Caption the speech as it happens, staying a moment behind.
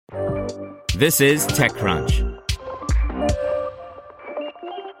This is TechCrunch.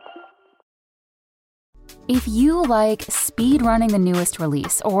 If you like speed running the newest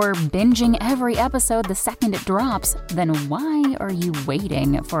release or binging every episode the second it drops, then why are you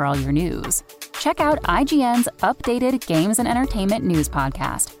waiting for all your news? Check out IGN's updated games and entertainment news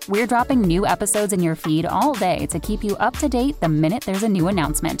podcast. We're dropping new episodes in your feed all day to keep you up to date the minute there's a new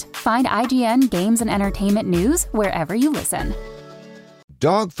announcement. Find IGN Games and Entertainment News wherever you listen.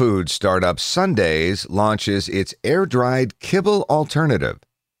 Dog food startup Sundays launches its air-dried kibble alternative.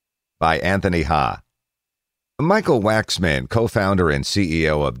 By Anthony Ha. Michael Waxman, co-founder and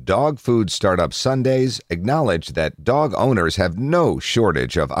CEO of dog food startup Sundays, acknowledged that dog owners have no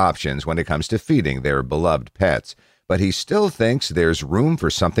shortage of options when it comes to feeding their beloved pets, but he still thinks there's room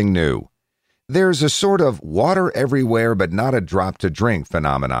for something new. There's a sort of water everywhere but not a drop to drink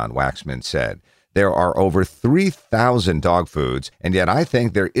phenomenon, Waxman said. There are over 3,000 dog foods, and yet I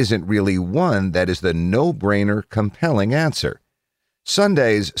think there isn't really one that is the no-brainer, compelling answer.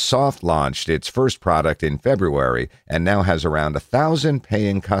 Sundays soft-launched its first product in February and now has around 1,000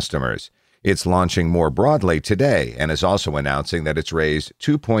 paying customers. It's launching more broadly today and is also announcing that it's raised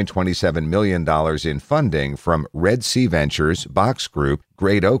 $2.27 million in funding from Red Sea Ventures, Box Group,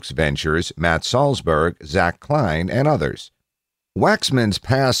 Great Oaks Ventures, Matt Salzberg, Zach Klein, and others. Waxman's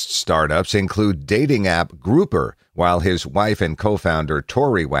past startups include dating app Grouper, while his wife and co-founder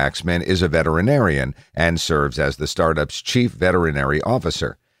Tori Waxman is a veterinarian and serves as the startup's chief veterinary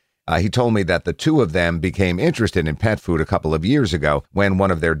officer. He told me that the two of them became interested in pet food a couple of years ago when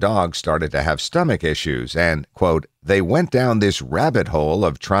one of their dogs started to have stomach issues and, quote, they went down this rabbit hole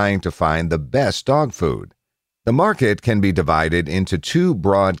of trying to find the best dog food. The market can be divided into two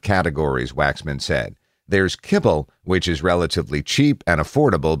broad categories, Waxman said. There's kibble, which is relatively cheap and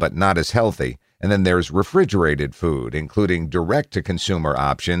affordable but not as healthy. And then there's refrigerated food, including direct-to-consumer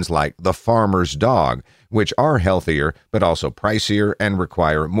options like the farmer's dog, which are healthier but also pricier and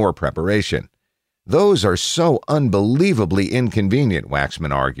require more preparation. Those are so unbelievably inconvenient,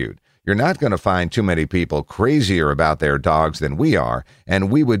 Waxman argued. You're not going to find too many people crazier about their dogs than we are, and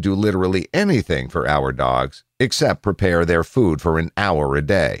we would do literally anything for our dogs except prepare their food for an hour a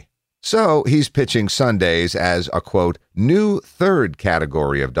day. So he's pitching Sundays as a, quote, new third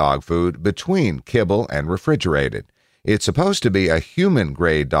category of dog food between kibble and refrigerated. It's supposed to be a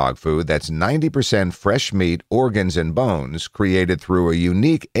human-grade dog food that's 90% fresh meat, organs, and bones created through a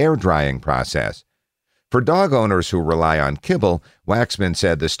unique air-drying process. For dog owners who rely on kibble, Waxman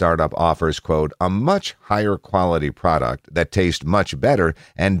said the startup offers, quote, a much higher quality product that tastes much better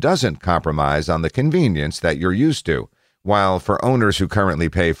and doesn't compromise on the convenience that you're used to. While for owners who currently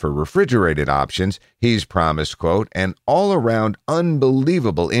pay for refrigerated options, he's promised, quote, an all-around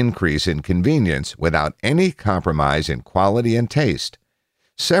unbelievable increase in convenience without any compromise in quality and taste.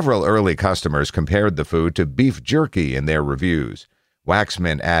 Several early customers compared the food to beef jerky in their reviews.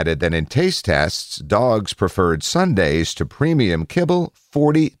 Waxman added that in taste tests, dogs preferred Sundays to premium kibble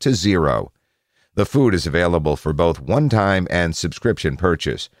 40-0. The food is available for both one-time and subscription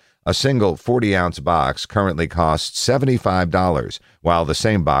purchase. A single 40-ounce box currently costs $75, while the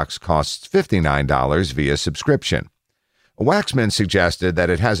same box costs $59 via subscription. Waxman suggested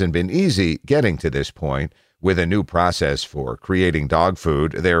that it hasn't been easy getting to this point. With a new process for creating dog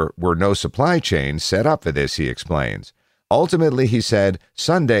food, there were no supply chains set up for this, he explains. Ultimately, he said,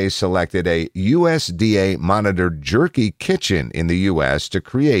 Sundays selected a USDA-monitored jerky kitchen in the U.S. to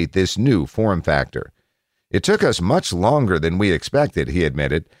create this new form factor. It took us much longer than we expected, he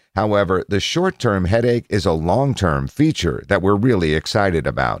admitted. However, the short-term headache is a long-term feature that we're really excited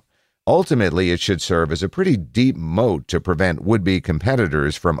about. Ultimately, it should serve as a pretty deep moat to prevent would-be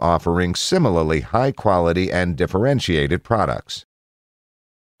competitors from offering similarly high-quality and differentiated products.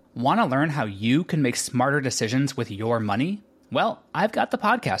 Want to learn how you can make smarter decisions with your money? Well, I've got the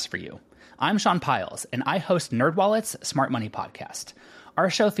podcast for you. I'm Sean Piles, and I host NerdWallet's Smart Money Podcast. Our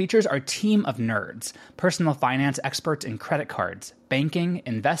show features our team of nerds, personal finance experts in credit cards, banking,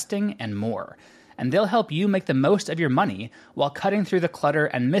 investing, and more. And they'll help you make the most of your money while cutting through the clutter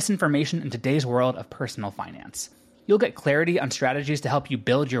and misinformation in today's world of personal finance. You'll get clarity on strategies to help you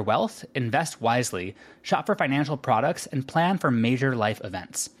build your wealth, invest wisely, shop for financial products, and plan for major life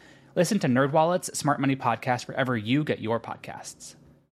events. Listen to NerdWallet's Smart Money Podcast wherever you get your podcasts.